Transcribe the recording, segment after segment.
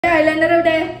eyeliner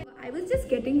evde? I was just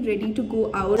getting ready to go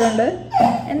out.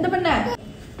 Endha panna?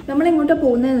 നമ്മൾ എങ്ങോട്ടാ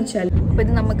പോകുന്നതെന്ന് വെച്ചാൽ അപ്പോൾ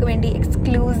ഇത് നമുക്ക് വേണ്ടി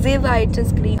എക്സ്ക്ലൂസീവ് ആയിട്ട്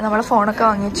സ്ക്രീൻ നമ്മളെ ഫോണൊക്കെ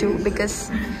വാങ്ങിച്ചു ബിക്കോസ്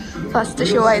ഫസ്റ്റ്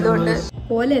ഷോ ആയതുകൊണ്ട്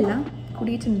പോലെയല്ല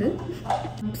കൂടിയിട്ടുണ്ട്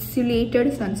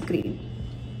insulated sunscreen.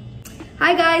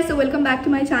 Hi guys, so welcome back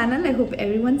to my channel. I hope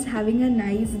everyone's having a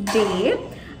nice day.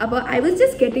 അപ്പോൾ I was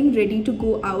just getting ready to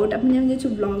go out. അപ്പം ഞാൻ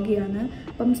വിചാരിച്ചു വ്ളോഗ് ചെയ്യാന്ന്.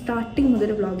 അപ്പം സ്റ്റാർട്ടിങ്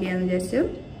മുതൽ വ്ളോഗ് ചെയ്യാന്ന് വിചാരിച്ചു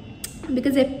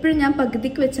ബിക്കോസ് എപ്പോഴും ഞാൻ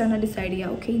പകുതിക്ക് വെച്ചാണ് ഡിസൈഡ്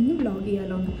ചെയ്യുക ഓക്കെ ഇന്ന് വ്ളോഗ്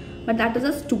ചെയ്യാമല്ലോ എന്ന്. But that is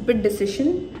A stupid decision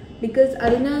because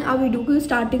അതിന് ആ വീഡിയോക്ക്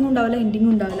സ്റ്റാർട്ടിങ്ങും ഉണ്ടാവില്ല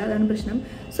എൻഡിങ്ങും ഉണ്ടാവില്ല, അതാണ് പ്രശ്നം.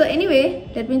 So anyway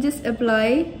let me just apply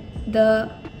the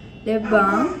lip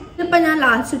balm. ഇതിപ്പോൾ ഞാൻ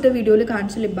ലാസ്റ്റ് ഇട്ട വീഡിയോയിൽ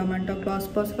കാണിച്ച ലിപ് ബാം ആണ് കേട്ടോ, ക്ലോസ്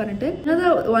പോസ് പറഞ്ഞിട്ട്.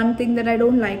 Another one thing that I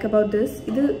don't like about this,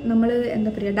 ഇത് നമ്മൾ എന്താ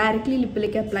പറയുക ഡയറക്റ്റ്ലി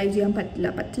ലിപ്പിലേക്ക് അപ്ലൈ ചെയ്യാൻ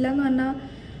പറ്റില്ല എന്ന് പറഞ്ഞാൽ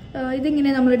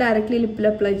ഇതിങ്ങനെ നമ്മൾ ഡയറക്റ്റ്ലി ലിപ്പിൽ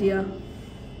അപ്ലൈ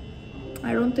ചെയ്യുക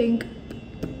ഐ ഡോണ്ട് തിങ്ക്.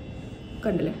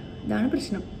 കണ്ടില്ലേ, ഇതാണ്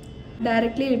പ്രശ്നം.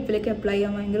 ഡയറക്റ്റ്ലി ലിപ്പിലേക്ക് അപ്ലൈ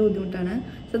ചെയ്യാൻ ഭയങ്കര ബുദ്ധിമുട്ടാണ്.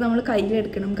 സോ നമ്മൾ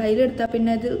കയ്യിലെടുക്കണം. കയ്യിലെടുത്താൽ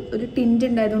പിന്നെ അത് ഒരു ടിൻറ്റ്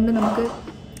ഉണ്ടായതുകൊണ്ട് നമുക്ക്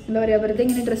എന്താ പറയുക വെറുതെ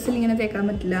ഇങ്ങനെ ഡ്രസ്സിൽ ഇങ്ങനെ തേക്കാൻ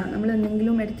പറ്റില്ല, നമ്മൾ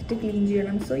എന്തെങ്കിലും എടുത്തിട്ട് ക്ലീൻ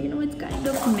ചെയ്യണം. So you know it's kind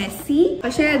of Messi.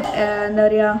 പക്ഷേ എന്താ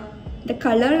പറയുക ദ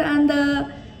കളർ ആൻഡ്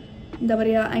എന്താ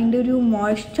പറയുക അതിൻ്റെ ഒരു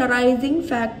മോയ്സ്ചറൈസിങ്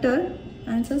ഫാക്ടർ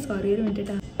സോറി ഒരു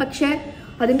മിനിറ്റ്. പക്ഷേ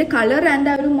അതിൻ്റെ കളർ ആൻഡ്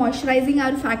ആ ഒരു മോയ്സ്ചറൈസിങ് ആ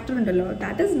ഒരു ഫാക്ടർ ഉണ്ടല്ലോ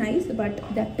ദാറ്റ് ഈസ് നൈസ്. ബട്ട്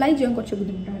ഇത് അപ്ലൈ ചെയ്യാൻ കുറച്ച്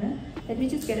ബുദ്ധിമുട്ടാണ്. Let me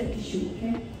just get A tissue.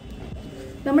 Okay,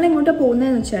 നമ്മൾ എങ്ങോട്ടാണ്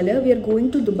പോകുന്നതെന്ന് വെച്ചാൽ V are going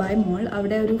to Dubai മോൾ.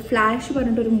 അവിടെ ഒരു ഫ്ലാഷ്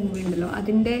പറഞ്ഞിട്ടൊരു മൂവി ഉണ്ടല്ലോ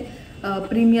അതിൻ്റെ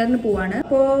പ്രീമിയറിന് പോവാണ്.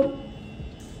 അപ്പോൾ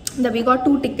എന്താ വി ഗോട്ട്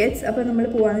 2 ടിക്കറ്റ്സ്. അപ്പോൾ നമ്മൾ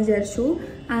പോകാമെന്ന് വിചാരിച്ചു.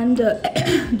 ആൻഡ്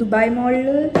ദുബായ് മോളിൽ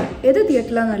ഏത്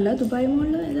തിയേറ്ററിലാണെന്നല്ല, ദുബായ്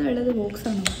മോളിൽ ഏതാ ഉള്ളത്, വോക്സ്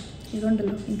ആണോ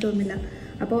ഇതുണ്ടല്ലോ എനിക്ക് തോന്നുന്നില്ല.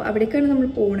 അപ്പോൾ അവിടേക്കാണ് നമ്മൾ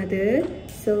പോകുന്നത്.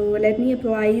 So let me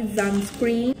apply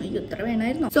sunscreen. അയ്യോ ഇത്ര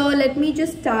വേണമായിരുന്നു. So let me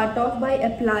just start of by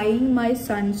applying my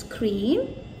sunscreen.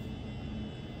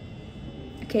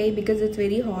 Okay, because it's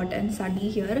very hot and sunny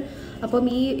here. അപ്പം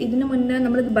ഇതിന് മുന്നേ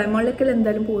നമ്മൾ ദുബായ് മോളിലേക്കല്ല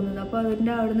എന്തായാലും പോകുന്നത്. അപ്പോൾ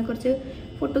അതിൻ്റെ അവിടെ നിന്ന് കുറച്ച്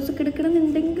ഫോട്ടോസൊക്കെ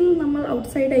എടുക്കണമെന്നുണ്ടെങ്കിൽ നമ്മൾ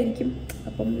ഔട്ട്സൈഡ് ആയിരിക്കും.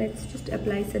 അപ്പം ലെറ്റ്സ് ജസ്റ്റ്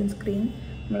അപ്ലൈ സൺസ്ക്രീൻ.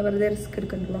 നമ്മൾ വെറുതെ റിസ്ക്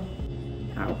എടുക്കണ്ടല്ലോ.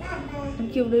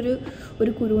 എനിക്ക് ഇവിടെ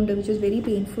ഒരു കുരുണ്ട് വിച്ച് ഇസ് വെരി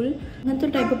പെയിൻഫുൾ. അങ്ങനത്തെ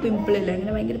ഒരു ടൈപ്പ് ഓഫ് പിമ്പിൾ ഇല്ല,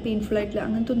 അങ്ങനെ ഭയങ്കര പെയിൻഫുൾ ആയിട്ടില്ല,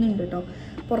 അങ്ങനത്തെ ഒന്നും ഉണ്ട് കേട്ടോ.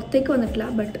 പുറത്തേക്ക് വന്നിട്ടില്ല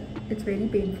but it's very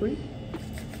painful.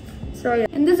 So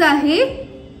എന്ത് സാഹി.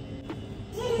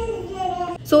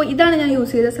 സോ ഇതാണ് ഞാൻ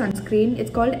യൂസ് ചെയ്ത സൺസ്ക്രീൻ.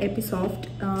 It's called എപ്പിസോഫ്റ്റ്.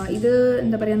 ഇത്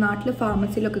എന്താ പറയുക നാട്ടിൽ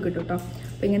ഫാർമസിയിലൊക്കെ കിട്ടും കേട്ടോ.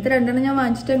 അപ്പോൾ ഇങ്ങനത്തെ രണ്ടെണ്ണം ഞാൻ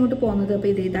വാങ്ങിച്ചിട്ട് അങ്ങോട്ട് പോകുന്നത്. അപ്പോൾ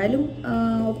ഇത് ഏതായാലും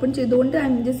ഓപ്പൺ ചെയ്തുകൊണ്ട് I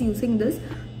am just using this.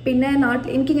 പിന്നെ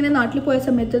എനിക്കിങ്ങനെ നാട്ടിൽ പോയ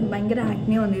സമയത്ത് ഭയങ്കര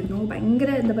ആക്നെ വന്നിരുന്നു,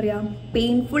 ഭയങ്കര എന്താ പറയുക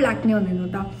പെയിൻഫുൾ ആക്നെ വന്നിരുന്നു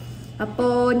കേട്ടോ.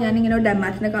 അപ്പോൾ ഞാനിങ്ങനെ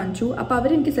ഡെർമാറ്റിനെ കാണിച്ചു. അപ്പോൾ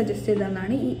അവരെനിക്ക് സജസ്റ്റ്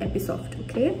ചെയ്തതാണ് ഈ എപ്പിസോഫ്റ്റ്.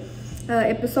 Okay,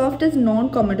 എപ്പിസോഫ്റ്റ് is known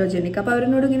comedogenic. അപ്പോൾ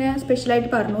അവരോട് ഇങ്ങനെ സ്പെഷ്യലായിട്ട്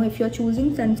പറഞ്ഞു if you are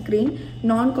choosing sunscreen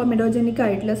non comedogenic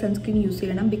ആയിട്ടുള്ള സൺസ്ക്രീൻ യൂസ്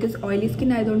ചെയ്യണം ബിക്കോസ് ഓയിലി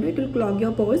സ്കിൻ ആയതുകൊണ്ട് it will clog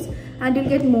your pores and will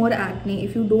get more acne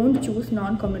if you don't choose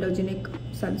non comedogenic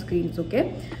sunscreens. Okay,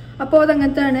 അപ്പോൾ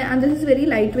അതങ്ങനത്തെയാണ്. And this is very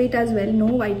light weight as well, no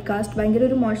white cast, ഭയങ്കര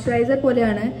ഒരു moisturiser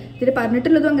പോലെയാണ്. ഇതിൽ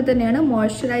പറഞ്ഞിട്ടുള്ളതും അങ്ങനെ തന്നെയാണ്,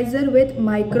 moisturiser with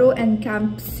micro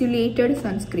encapsulated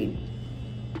sunscreen.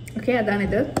 Okay,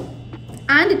 അതാണിത്.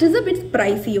 And it is A bit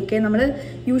Praisy. Okay, നമ്മൾ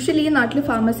usually ഈ നാട്ടിൽ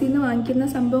ഫാർമസിയിൽ നിന്ന് വാങ്ങിക്കുന്ന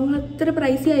സംഭവങ്ങൾ അത്ര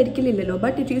Praisy ആയിരിക്കില്ലല്ലോ,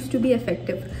 but it use to B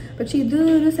effective. പക്ഷേ ഇത്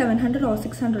ഒരു 700 or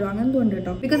 600 അങ്ങനെ തോന്നുന്നു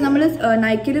കേട്ടോ. ബിക്കോസ് നമ്മൾ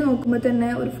നൈക്കിൽ നോക്കുമ്പോൾ തന്നെ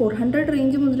ഒരു 400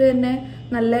 റേഞ്ച് മുതൽ തന്നെ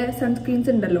നല്ല സൺസ്ക്രീൻസ്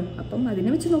ഉണ്ടല്ലോ. അപ്പം അതിനെ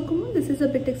വെച്ച് നോക്കുമ്പോൾ this is A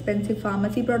bit expensive.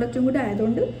 Pharmacy പ്രോഡക്റ്റും കൂടെ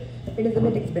ആയതുകൊണ്ട് it is A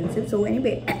bit expensive. So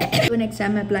anyway next I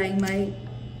am applying my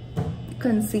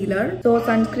concealer. So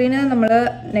സൺസ്ക്രീന് നമ്മൾ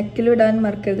നെക്കിലിടാൻ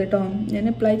മറക്കരുത് കേട്ടോ. ഞാൻ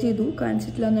അപ്ലൈ ചെയ്തു,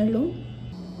 കാണിച്ചിട്ടില്ല എന്നുള്ളൂ.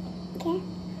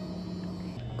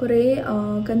 കുറേ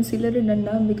കൺസീലർ ഇടണ്ട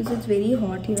because it's very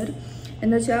hot here.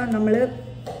 എന്താ വെച്ചാൽ നമ്മൾ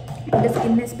എൻ്റെ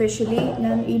സ്കിന്ന് എസ്പെഷ്യലി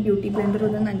ഞാൻ ഈ ബ്യൂട്ടി ബ്ലെൻഡർ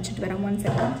ഒന്ന് നനച്ചിട്ട് വരാം. 1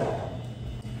 second.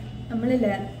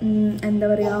 നമ്മളില്ലേ എന്താ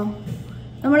പറയുക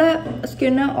നമ്മളെ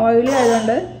സ്കിന്ന് ഓയിലി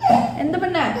ആയതുകൊണ്ട് എന്താ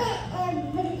പറഞ്ഞേ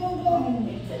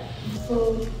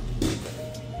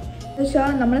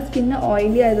വെച്ചാൽ നമ്മളെ സ്കിന്ന്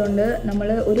ഓയിലി ആയതുകൊണ്ട് നമ്മൾ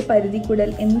ഒരു പരിധി കൂടുതൽ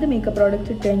എന്ത് മേക്കപ്പ്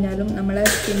പ്രോഡക്റ്റ് ഇട്ട് കഴിഞ്ഞാലും നമ്മളെ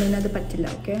സ്കിന്നിന് അത് പറ്റില്ല.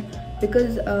 ഓക്കെ,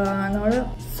 ബിക്കോസ് നമ്മൾ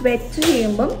സ്വെറ്റ്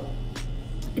ചെയ്യുമ്പം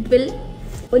ഇറ്റ് വിൽ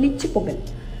ഒലിച്ച് പോകൽ,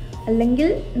 അല്ലെങ്കിൽ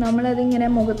നമ്മളതിങ്ങനെ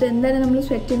മുഖത്ത് എന്തായാലും നമ്മൾ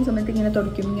സ്വെറ്റ് ചെയ്യുന്ന സമയത്ത് ഇങ്ങനെ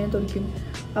തുടയ്ക്കും.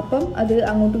 അപ്പം അത്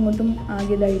അങ്ങോട്ടും ഇങ്ങോട്ടും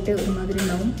ആകിയതായിട്ട് ഒരുമാതിരി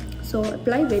ഉണ്ടാവും. So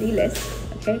apply very less.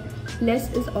 Okay, less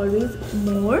is always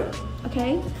more. Okay,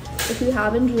 if you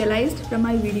haven realised from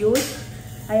my videos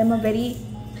I am a very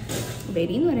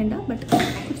എന്ന് പറയണ്ട ബട്ട്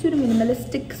കുറച്ചൊരു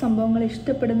മിനിമലിസ്റ്റിക് സംഭവങ്ങൾ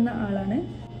ഇഷ്ടപ്പെടുന്ന ആളാണ്.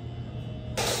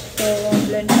 So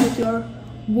blend with your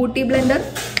beauty blender.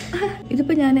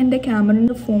 ഇതിപ്പോൾ ഞാൻ എൻ്റെ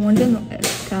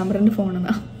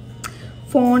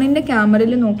ഫോണിൻ്റെ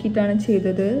ക്യാമറയിൽ നോക്കിയിട്ടാണ്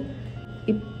ചെയ്തത്.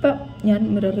 ഇപ്പം ഞാൻ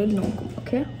മിററിൽ നോക്കും.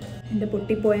 ഓക്കെ, എൻ്റെ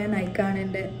പൊട്ടിപ്പോയ നൈക്കാണ്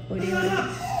എൻ്റെ ഒരു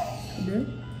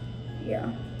Yeah,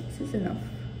 this is enough.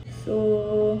 So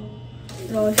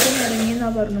Roshan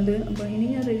ഇറങ്ങിയെന്നാണ് പറഞ്ഞത്. അപ്പോൾ ഇനി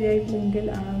ഞാൻ റെഡി ആയിട്ടില്ലെങ്കിൽ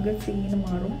ആകെ സീന്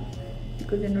മാറും.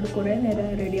 ബിക്കോസ് എന്നോട് കുറേ നേരം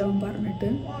റെഡി ആവാൻ പറഞ്ഞിട്ട്.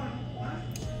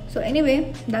 So anyway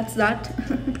that's that.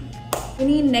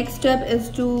 ഇനി നെക്സ്റ്റ് സ്റ്റെപ്പ്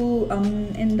ഇസ് ടു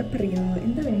എന്താ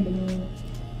വേണ്ടത്,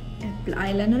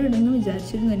 ഐലൈനർ ഇടുന്നു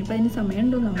വിചാരിച്ചിരുന്നു. ഇനിയിപ്പോൾ അതിന് സമയം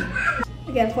ഉണ്ടോന്നാണ്.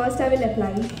 Okay, first I will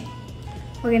apply.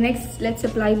 Okay, next let's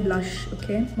apply blush.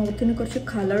 Okay, മുഖത്തിന് കുറച്ച്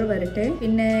കളർ വരട്ടെ.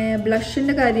 പിന്നെ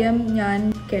ബ്ലഷിൻ്റെ കാര്യം ഞാൻ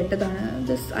കേട്ടതാണ്.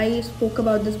 I spoke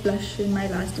about this blush in my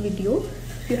last video.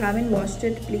 If you haven watched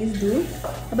it please do.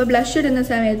 അപ്പോൾ ബ്ലഷ് ഇടുന്ന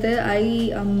സമയത്ത്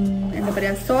എന്താ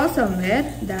പറയുക, so somewhere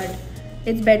that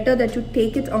it's better that you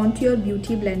take it on to your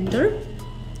beauty blender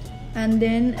and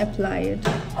then apply it,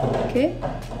 okay,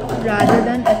 rather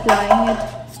than applying it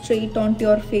straight onto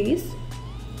your face.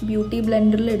 Beauty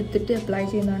ബ്ലെൻഡറിൽ എടുത്തിട്ട് apply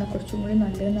ചെയ്യുന്നതാണ് കുറച്ചും കൂടി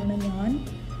നല്ലതെന്നാണ് ഞാൻ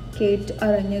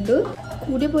അറിഞ്ഞത്.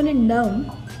 കൂടിയ പോലെ ഉണ്ടാവും,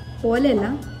 പോലെയല്ല,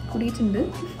 കൂടിയിട്ടുണ്ട്.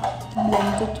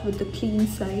 Blend it with clean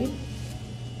side.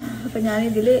 അപ്പം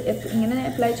ഞാനിതിൽ ഇങ്ങനെ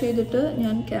അപ്ലൈ ചെയ്തിട്ട്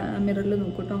ഞാൻ മിററിൽ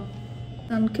നോക്കും കേട്ടോ,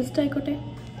 നമുക്ക് ഇഷ്ടമായിക്കോട്ടെ.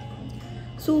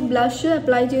 സോ ബ്ലഷ്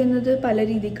അപ്ലൈ ചെയ്യുന്നത് പല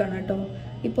രീതിക്കാണ് കേട്ടോ.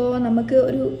 ഇപ്പോൾ നമുക്ക്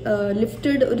ഒരു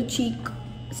ലിഫ്റ്റഡ് ഒരു ചീക്ക്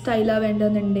സ്റ്റൈലാണ്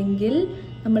വേണ്ടതെന്നുണ്ടെങ്കിൽ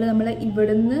നമ്മളെ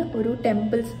ഇവിടുന്ന് ഒരു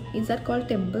temples, is are called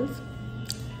temples,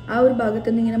 ആ ഒരു ഭാഗത്ത്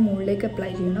നിന്ന് ഇങ്ങനെ മുകളിലേക്ക് അപ്ലൈ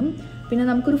ചെയ്യണം. പിന്നെ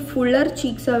നമുക്കൊരു Fuller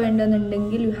ചീക്സാണ്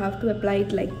വേണ്ടതെന്നുണ്ടെങ്കിൽ you have to apply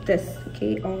it like this, okay,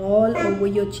 all over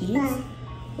your cheeks.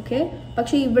 Okay,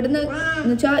 പക്ഷേ ഇവിടുന്ന്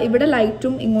എന്ന് വെച്ചാൽ ഇവിടെ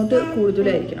ലൈറ്റും ഇങ്ങോട്ട്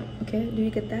കൂടുതലായിരിക്കണം. Okay, do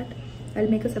you get that? I'll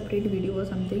make a separate video or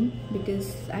something because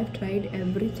I've tried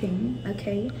everything,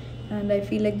 okay, and I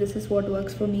feel like this is what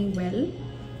works for me well.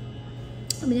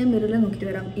 അപ്പോൾ ഞാൻ മിററിൽ നോക്കിയിട്ട്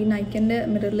വരാം. ഈ നൈക്കൻ്റെ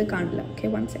മിററിൽ കാണില്ല. Okay,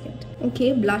 1 second. Okay,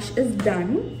 blush is done.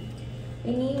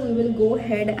 ഇനി we will go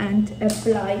ahead and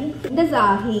apply the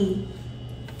Zahi.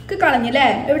 ഒക്കെ കളഞ്ഞല്ലേ?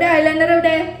 എവിടെ eyeliner?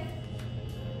 എവിടെ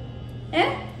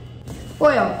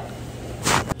പോയോ?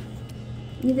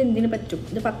 ഇതെന്തിനു പറ്റും?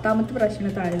 ഇത് 10ാമത്തെ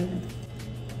പ്രാവശ്യം താഴെ.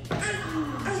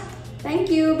 Thank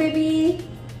you, baby.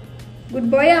 Good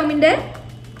boy, Aminde.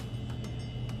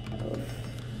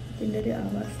 ഇതിൻ്റെ ഒരു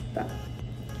അവസ്ഥ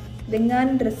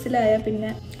ഇതെങ്ങാനും ഡ്രസ്സിലായ പിന്നെ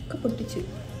ഒക്കെ പൊട്ടിച്ച്.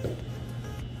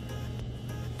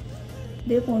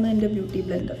 ഇതേ പോണു എൻ്റെ beauty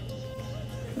blender.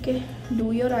 Okay, do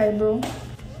your eyebrow.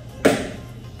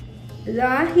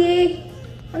 Rahi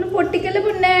ഒന്ന് പൊട്ടിക്കല്ലേ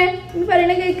പൊന്നെ, ഒന്ന്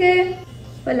പറയണ കേക്ക്.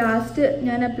 അപ്പോൾ ലാസ്റ്റ്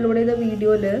ഞാൻ അപ്ലോഡ് ചെയ്ത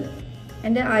വീഡിയോയിൽ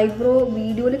എൻ്റെ ഐബ്രോ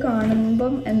വീഡിയോയിൽ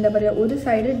കാണുമ്പം എന്താ പറയുക, ഒരു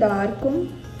സൈഡ് ഡാർക്കും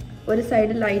ഒരു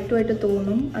സൈഡ് ലൈറ്റുമായിട്ട്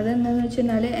തോന്നും. അതെന്താണെന്ന് വെച്ച്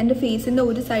കഴിഞ്ഞാൽ എൻ്റെ ഫേസിൻ്റെ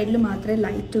ഒരു സൈഡിൽ മാത്രമേ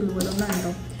ലൈറ്റ് ഉള്ളൂ,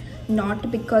 അതുകൊണ്ടാണോ. നോട്ട്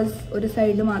ബിക്കോസ് ഒരു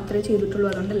സൈഡിൽ മാത്രമേ ചെയ്തിട്ടുള്ളൂ,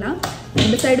 അതുകൊണ്ടല്ല.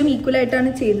 2 സൈഡും ഈക്വലായിട്ടാണ്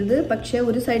ചെയ്തത്, പക്ഷേ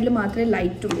ഒരു സൈഡിൽ മാത്രമേ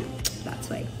ലൈറ്റ് ഉള്ളൂ.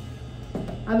 That's why.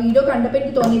 ആ വീഡിയോ കണ്ടപ്പോൾ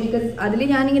എനിക്ക് തോന്നി, ബിക്കോസ് അതിൽ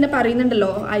ഞാനിങ്ങനെ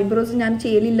പറയുന്നുണ്ടല്ലോ ഐബ്രോസ് ഞാൻ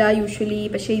ചെയ്യലില്ല യൂഷ്വലി,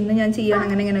 പക്ഷേ ഇന്ന് ഞാൻ ചെയ്യണം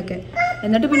അങ്ങനെയൊക്കെ.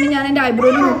 എന്നിട്ട് പിന്നെ ഞാൻ എൻ്റെ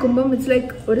ഐബ്രോയിൽ നോക്കുമ്പം ഇറ്റ്സ്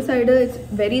ലൈക്ക് ഒരു side it's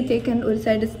very thick and ഒരു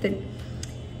side it's thin.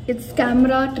 It's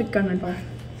camera ട്രിക്കാണ് കേട്ടോ.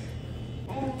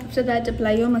 After that,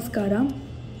 apply your mascara.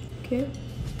 Okay,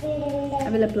 I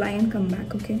will apply and come back.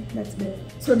 Okay, that's it.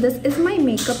 So this is my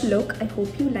makeup look. I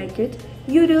hope you like it.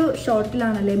 You do short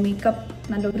lanale makeup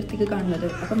nallo vrithikku kannunathu.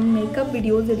 Appam makeup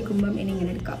videos edukkumbam ini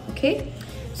ingane edukka. Okay,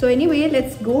 so anyway,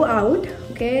 let's go out.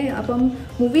 Okay, appam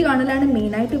movie കാണലാണ്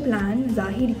main ആയിട്ട് plan.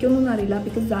 Zahi ഇരിക്കുമെന്നൊന്നും അറിയില്ല,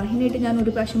 because Zahinite ഞാൻ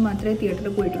ഒരു പ്രാവശ്യം മാത്രമേ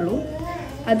തിയേറ്ററിൽ പോയിട്ടുള്ളൂ.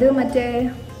 അത് മറ്റേ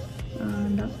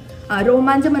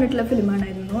രോമാഞ്ചം പറഞ്ഞിട്ടുള്ള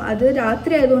ഫിലിമാണായിരുന്നു. അത്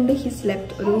രാത്രി ആയതുകൊണ്ട് ഹി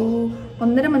സ്ലെപ്റ്റ്, ഒരു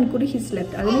 1.5 മണിക്കൂർ ഹി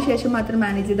സ്ലെപ്റ്റ്. അതിനുശേഷം മാത്രം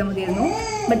മാനേജ് ചെയ്താൽ മതിയായിരുന്നു.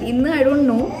 ബട്ട് ഇന്ന് ഐ ഡോണ്ട്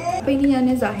നോ. അപ്പോൾ ഇനി ഞാൻ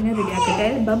സാഹിനെ റെഡി ആക്കട്ടെ.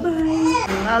 ബൈ.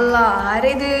 അല്ല,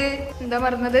 ആരേത്? എന്താ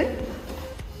പറഞ്ഞത്?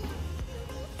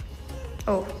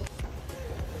 ഓ,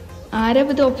 ആരാ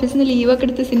ഇത് ഓഫീസിൽ നിന്ന് ലീവൊക്കെ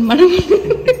എടുത്ത് സിനിമ?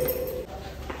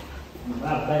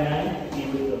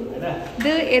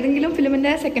 ഇത് ഏതെങ്കിലും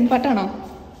ഫിലിമിന്റെ സെക്കൻഡ് പാർട്ടാണോ?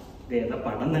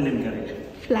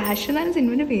 ഫ്ലാഷ് എന്നാണ്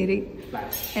സിനിമയുടെ പേര്.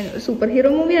 സൂപ്പർ ഹീറോ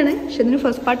മൂവിയാണ്, പക്ഷെ ഇതിന്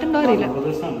ഫസ്റ്റ് പാർട്ട് ഉണ്ടോ അറിയില്ല.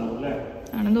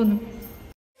 ആണെന്ന് തോന്നുന്നു.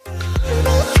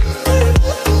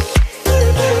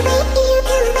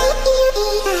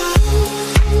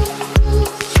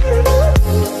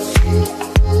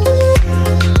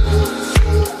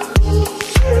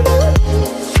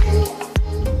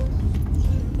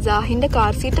 സാഹിന്റെ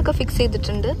കാർ സീറ്റൊക്കെ ഫിക്സ്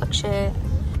ചെയ്തിട്ടുണ്ട്, പക്ഷേ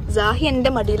സാഹി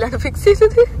എൻ്റെ മടിയിലാണ് ഫിക്സ്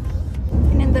ചെയ്തത്.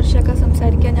 പിന്നെ ദർശക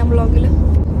സംസാരിക്കാൻ ഞാൻ വ്ളോഗിൽ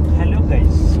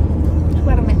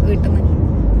പറഞ്ഞേ വീട്ടിൽ നിന്ന്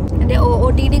എൻ്റെ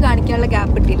OTD കാണിക്കാനുള്ള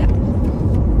ഗ്യാപ്പ് കിട്ടിയില്ല.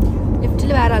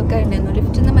 ലിഫ്റ്റിൽ വേറെ ആൾക്കാരുണ്ടായിരുന്നു.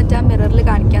 ലിഫ്റ്റിൽ നിന്ന് മറ്റേ മിററിൽ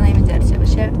കാണിക്കാന്നായി വിചാരിച്ചത്,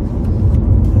 പക്ഷെ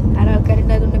വേറെ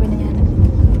ആൾക്കാരുണ്ടായതുകൊണ്ട് പിന്നെ ഞാൻ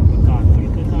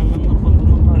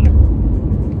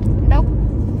ഉണ്ടാവും.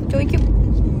 ചോദിക്കും,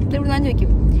 ഇതിവിടെ ഞാൻ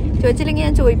ചോദിച്ചില്ലെങ്കിൽ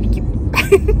ഞാൻ ചോദിപ്പിക്കും.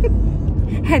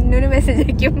 എന്നൊരു മെസ്സേജ്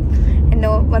അയക്കും,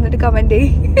 എന്നോ വന്നിട്ട് കമൻറ്റ്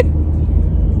ചെയ്യും.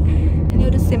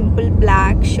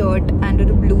 ബ്ലാക്ക് ഷർട്ട് ആൻഡ്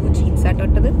ഒരു ബ്ലൂ ജീൻസ് ആട്ടോ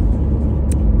ഇട്ടത്.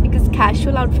 ബിക്കോസ്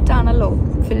കാഷ്വൽ ഔട്ട്ഫിറ്റ് ആണല്ലോ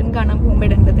ഫിലിം കാണാൻ പോകുമ്പോൾ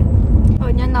ഇടേണ്ടത്.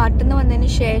 അപ്പോൾ ഞാൻ നാട്ടിൽ നിന്ന് വന്നതിന്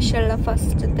ശേഷമുള്ള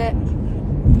ഫസ്റ്റത്തെ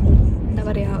എന്താ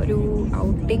പറയുക ഒരു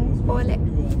ഔട്ടിങ് പോലെ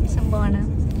സംഭവമാണ്.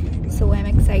 So I M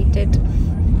excited.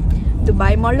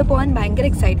 Dubai മോളിൽ പോകാൻ ഭയങ്കര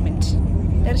എക്സൈറ്റ്മെൻറ്റ്.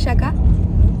 ദർശക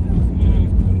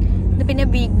ഇത് പിന്നെ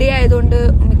വീക്ക് ഡേ ആയതുകൊണ്ട്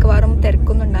മിക്കവാറും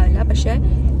തിരക്കൊന്നും ഉണ്ടാവില്ല. പക്ഷേ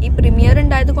ഈ പ്രീമിയർ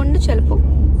ഉണ്ടായത് കൊണ്ട് ചിലപ്പോൾ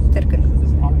തിരക്കുണ്ട്.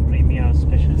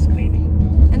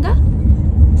 എന്താ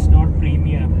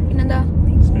പിന്നെന്താ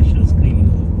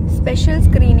സ്പെഷ്യൽ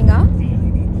സ്ക്രീനിങ്ങാ?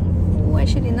 ഓ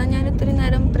ശരി. എന്നാൽ ഞാൻ ഇത്തിരി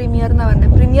നേരം പ്രീമിയർ എന്നാ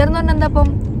പറഞ്ഞത്. പ്രീമിയർ എന്ന് പറഞ്ഞാൽ എന്താ അപ്പം?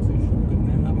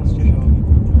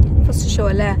 ഫസ്റ്റ് ഷോ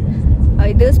അല്ലേ?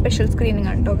 ഇത് സ്പെഷ്യൽ സ്ക്രീനിങ്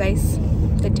ആണ് കേട്ടോ ഗൈസ്,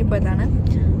 തെറ്റിപ്പോയതാണ്.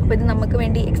 അപ്പോൾ ഇത് നമുക്ക്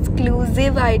വേണ്ടി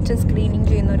എക്സ്ക്ലൂസീവ് ആയിട്ട് സ്ക്രീനിങ്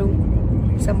ചെയ്യുന്നൊരു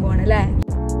സംഭവമാണ് അല്ലേ?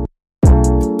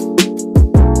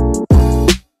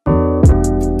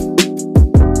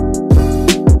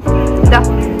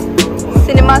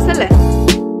 സിനിമാസ് അല്ലേ?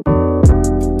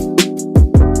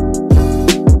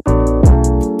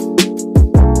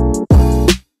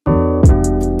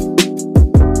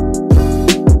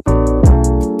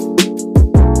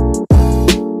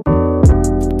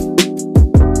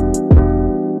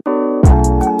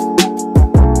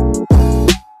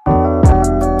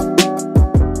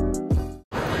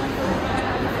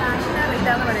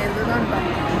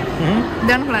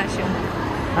 ഇതാണ് flash.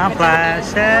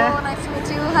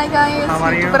 Hi guys. How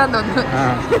are you?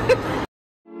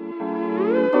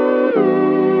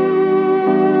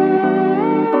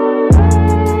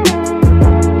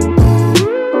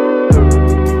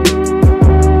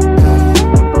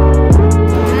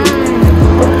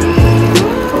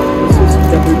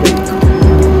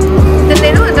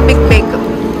 The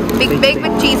big bake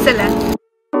with cheese അല്ലേ?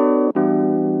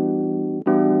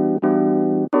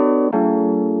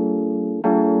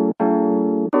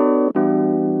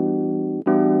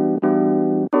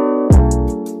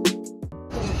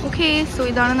 ഓക്കെ, സോ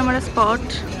ഇതാണ് നമ്മുടെ സ്പോട്ട്.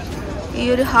 ഈ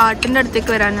ഒരു ഹാർട്ടിൻ്റെ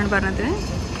അടുത്തേക്ക് വരാനാണ് പറഞ്ഞത്.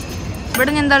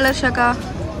 ഇവിടെ ഞാൻ എന്താ ഉള്ളത് ഷക്ക?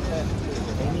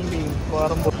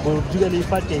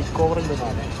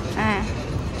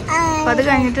 അപ്പം അത്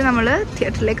കഴിഞ്ഞിട്ട് നമ്മൾ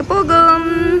തിയേറ്ററിലേക്ക് പോകും.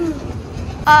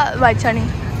 വായിച്ചാണി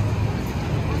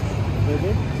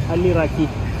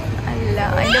അല്ല,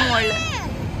 അതിൻ്റെ മുകളിൽ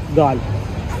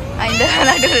അതിൻ്റെ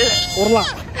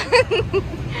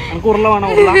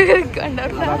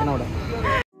കണ്ടോ.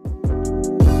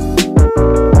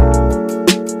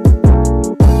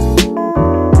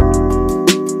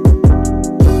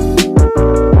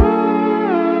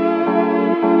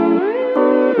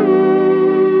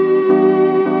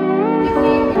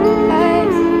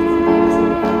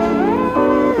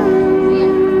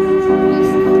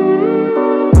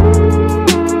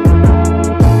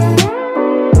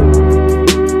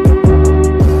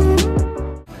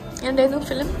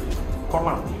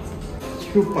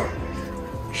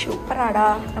 സൂപ്പറാടാ.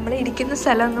 നമ്മൾ ഇരിക്കുന്ന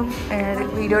സ്ഥലമൊന്നും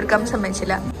വീഡിയോ എടുക്കാൻ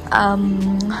സമ്മതിച്ചില്ല.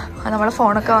 നമ്മളെ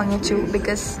ഫോണൊക്കെ വാങ്ങിച്ചു.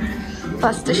 ബിക്കോസ്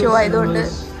ഫസ്റ്റ് ഷോ ആയതുകൊണ്ട്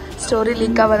സ്റ്റോറി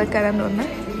ലീക്ക് ആവാതെക്കാരാൻ തോന്നുന്നു.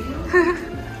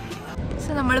 സോ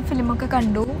നമ്മൾ ഫിലിമൊക്കെ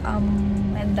കണ്ടു.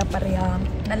 എന്താ പറയുക,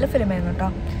 നല്ല ഫിലിമായിരുന്നു കേട്ടോ.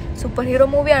 സൂപ്പർ ഹീറോ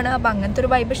മൂവിയാണ്. അപ്പോൾ അങ്ങനത്തെ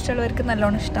ഒരു വൈബ് ഇഷ്ടമുള്ളവർക്ക്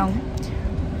നല്ലോണം ഇഷ്ടമാവും.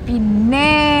 പിന്നെ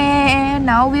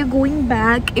now we are going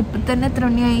back. ഇപ്പം തന്നെ എത്ര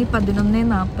മണിയായി?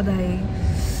 11:40.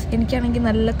 എനിക്കാണെങ്കിൽ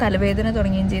നല്ല തലവേദന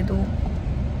തുടങ്ങുകയും ചെയ്തു.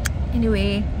 Anyway,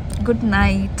 good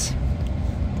night.